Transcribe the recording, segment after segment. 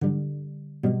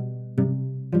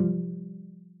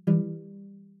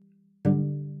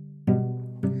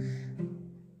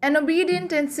An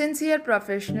obedient and sincere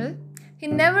professional, he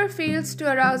never fails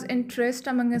to arouse interest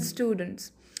among his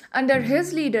students. Under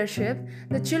his leadership,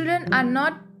 the children are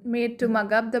not made to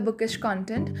mug up the bookish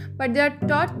content, but they are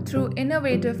taught through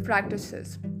innovative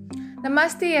practices.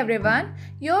 Namaste everyone.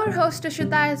 Your host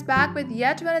Ashita is back with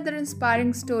yet another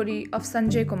inspiring story of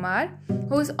Sanjay Kumar,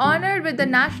 who is honored with the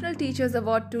National Teachers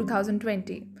Award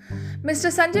 2020.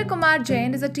 Mr. Sanjay Kumar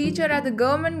Jain is a teacher at the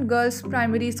Government Girls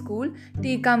Primary School,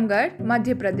 Tikamgarh,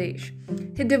 Madhya Pradesh.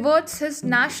 He devotes his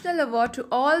national award to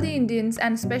all the Indians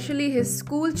and especially his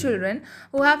school children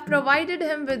who have provided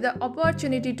him with the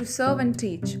opportunity to serve and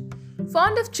teach.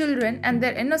 Fond of children and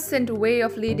their innocent way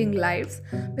of leading lives,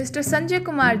 Mr. Sanjay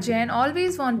Kumar Jain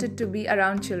always wanted to be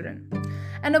around children.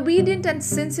 An obedient and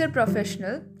sincere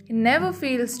professional, he never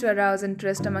fails to arouse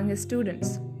interest among his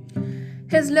students.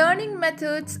 His learning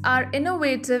methods are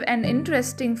innovative and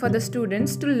interesting for the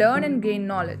students to learn and gain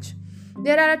knowledge.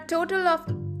 There are a total of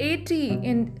 80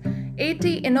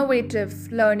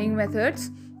 innovative learning methods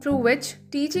through which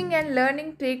teaching and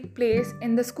learning take place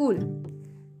in the school.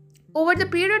 Over the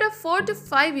period of 4 to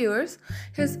 5 years,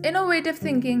 his innovative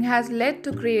thinking has led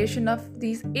to creation of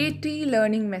these 80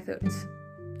 learning methods.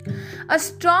 A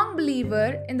strong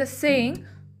believer in the saying,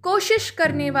 कोशिश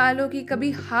करने वालों की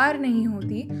कभी हार नहीं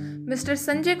होती, Mr.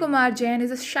 Sanjay Kumar Jain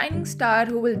is a shining star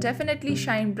who will definitely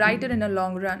shine brighter in a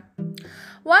long run.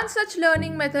 One such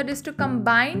learning method is to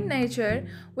combine nature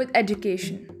with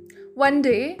education. One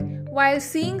day, while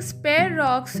seeing spare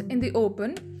rocks in the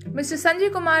open, Mr.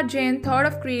 Sanjay Kumar Jain thought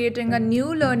of creating a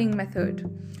new learning method.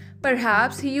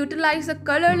 Perhaps he utilized a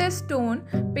colorless stone,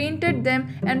 painted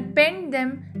them, and penned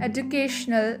them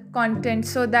educational content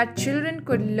so that children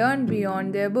could learn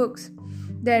beyond their books.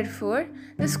 Therefore,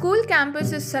 the school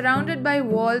campus is surrounded by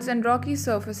walls and rocky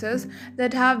surfaces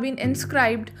that have been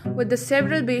inscribed with the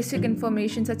several basic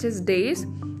information such as days,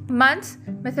 months,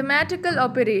 mathematical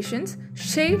operations,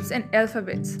 shapes, and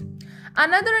alphabets.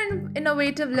 Another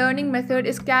innovative learning method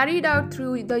is carried out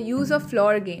through the use of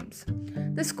floor games.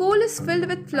 The school is filled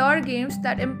with floor games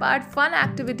that impart fun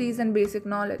activities and basic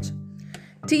knowledge.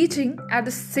 Teaching at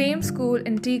the same school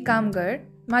in Tikamgarh,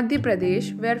 Madhya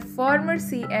Pradesh, where former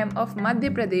CM of Madhya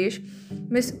Pradesh,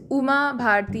 Ms. Uma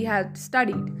Bharti, had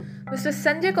studied, Mr.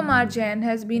 Sanjay Kumar Jain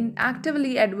has been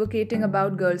actively advocating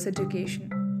about girls' education.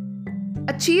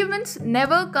 Achievements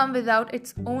never come without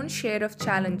its own share of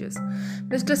challenges.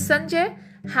 Mr. Sanjay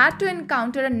had to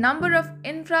encounter a number of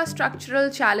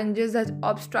infrastructural challenges that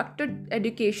obstructed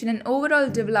education and overall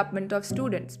development of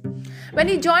students. When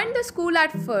he joined the school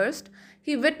at first,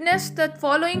 he witnessed the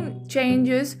following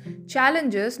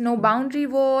challenges: no boundary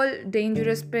wall,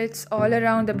 dangerous pits all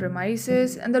around the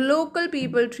premises, and the local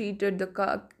people treated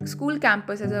the school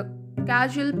campus as a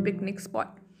casual picnic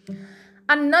spot.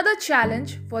 Another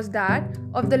challenge was that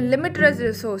of the limited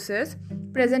resources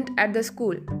present at the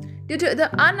school. Due to the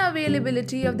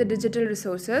unavailability of the digital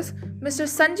resources, Mr.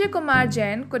 Sanjay Kumar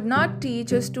Jain could not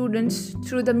teach his students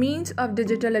through the means of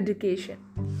digital education.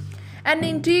 An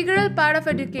integral part of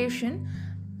education,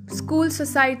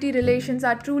 school-society relations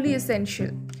are truly essential.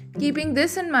 Keeping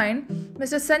this in mind,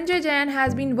 Mr. Sanjay Jain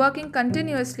has been working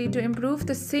continuously to improve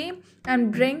the same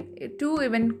and bring it to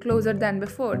even closer than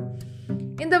before.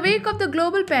 In the wake of the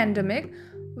global pandemic,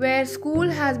 where school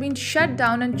has been shut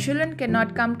down and children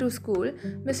cannot come to school,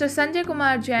 Mr. Sanjay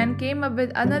Kumar Jain came up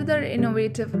with another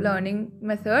innovative learning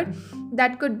method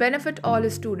that could benefit all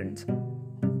his students.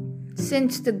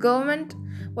 Since the government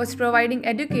was providing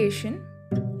education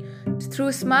through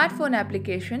smartphone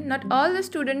application, not all the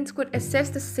students could access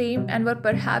the same and were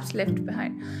perhaps left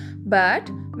behind. But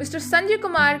Mr. Sanjay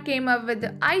Kumar came up with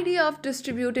the idea of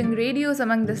distributing radios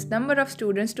among this number of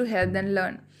students to help them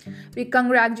learn. We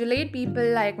congratulate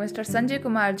people like Mr. Sanjay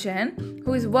Kumar Jain,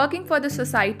 who is working for the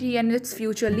society and its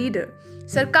future leader.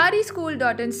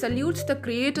 SarkariSchool.in salutes the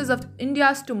creators of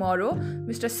India's tomorrow,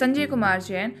 Mr. Sanjay Kumar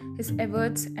Jain, his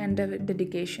efforts and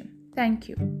dedication. Thank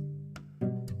you.